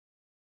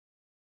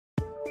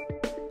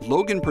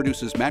Logan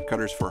produces mat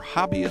cutters for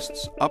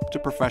hobbyists up to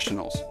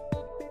professionals.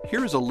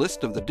 Here is a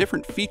list of the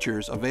different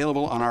features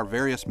available on our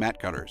various mat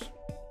cutters.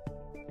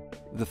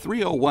 The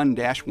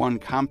 301-1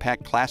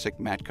 Compact Classic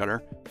mat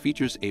cutter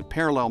features a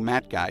parallel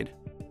mat guide,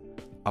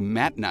 a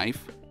mat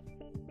knife,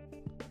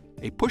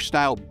 a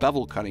push-style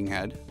bevel cutting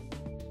head,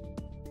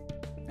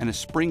 and a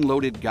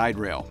spring-loaded guide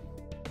rail.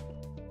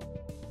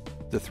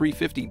 The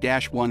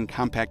 350-1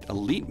 Compact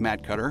Elite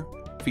mat cutter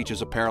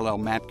features a parallel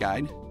mat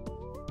guide,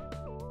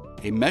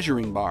 a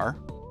measuring bar,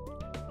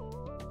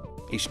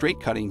 a straight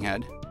cutting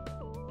head,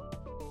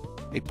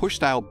 a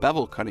push-style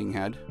bevel cutting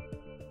head,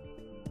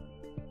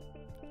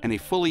 and a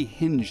fully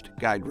hinged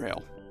guide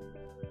rail.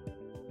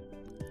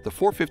 The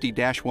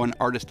 450-1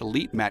 Artist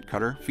Elite mat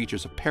cutter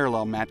features a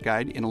parallel mat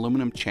guide in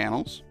aluminum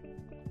channels,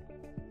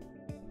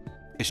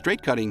 a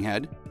straight cutting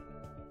head,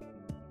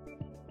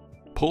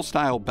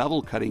 pull-style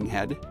bevel cutting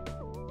head,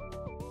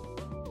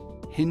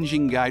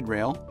 hinging guide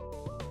rail,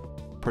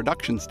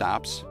 production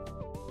stops,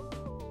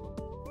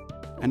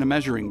 and a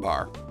measuring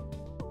bar.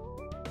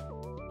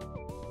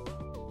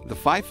 The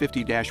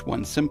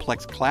 550-1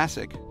 Simplex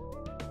Classic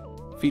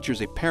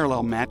features a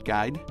parallel mat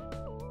guide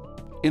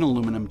in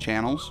aluminum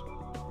channels,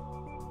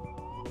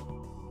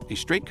 a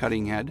straight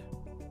cutting head,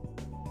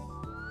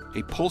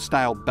 a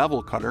pull-style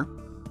bevel cutter,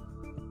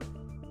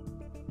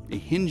 a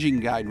hinging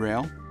guide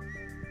rail,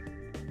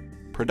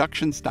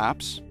 production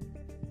stops,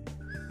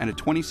 and a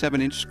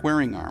 27-inch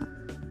squaring arm.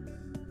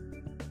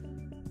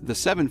 The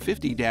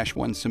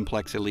 750-1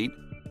 Simplex Elite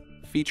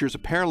features a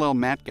parallel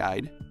mat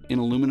guide in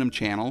aluminum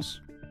channels,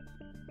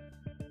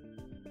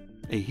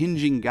 a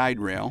hinging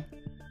guide rail,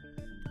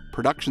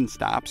 production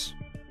stops,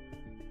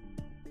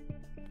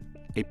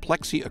 a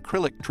plexi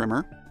acrylic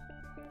trimmer,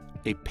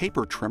 a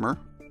paper trimmer,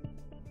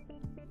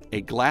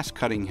 a glass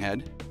cutting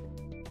head,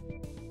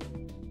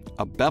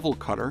 a bevel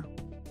cutter,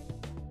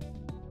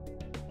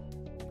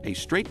 a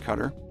straight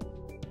cutter,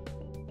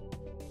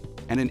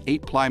 and an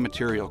 8-ply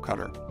material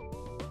cutter.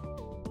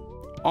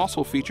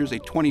 Also features a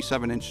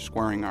 27-inch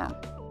squaring arm.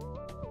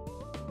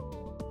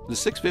 The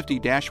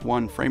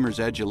 650-1 Framer's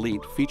Edge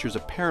Elite features a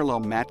parallel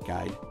mat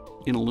guide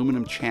in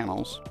aluminum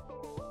channels,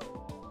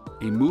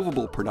 a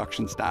movable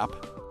production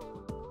stop,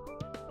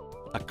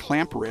 a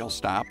clamp rail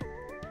stop,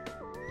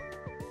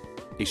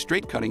 a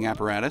straight cutting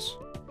apparatus,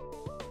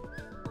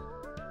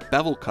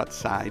 bevel cut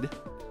side,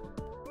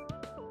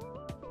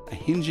 a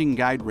hinging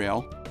guide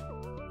rail,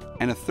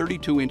 and a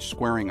 32-inch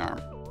squaring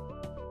arm.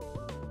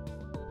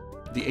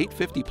 The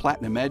 850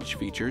 Platinum Edge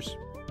features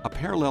a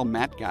parallel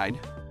mat guide,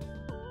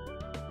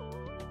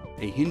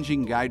 a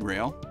hinging guide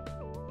rail,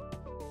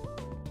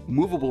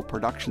 movable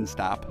production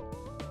stop,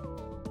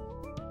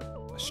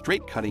 a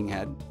straight cutting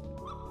head,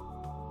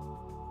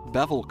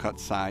 bevel cut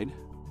side,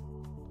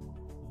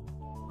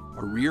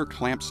 a rear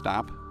clamp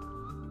stop,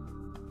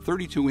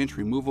 32-inch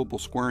removable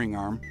squaring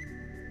arm,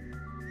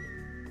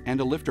 and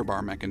a lifter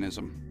bar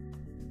mechanism.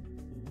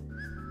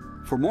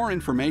 For more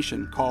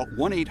information, call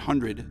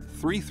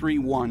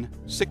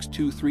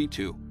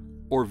 1-800-331-6232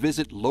 or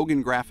visit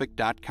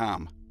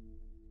logangraphic.com.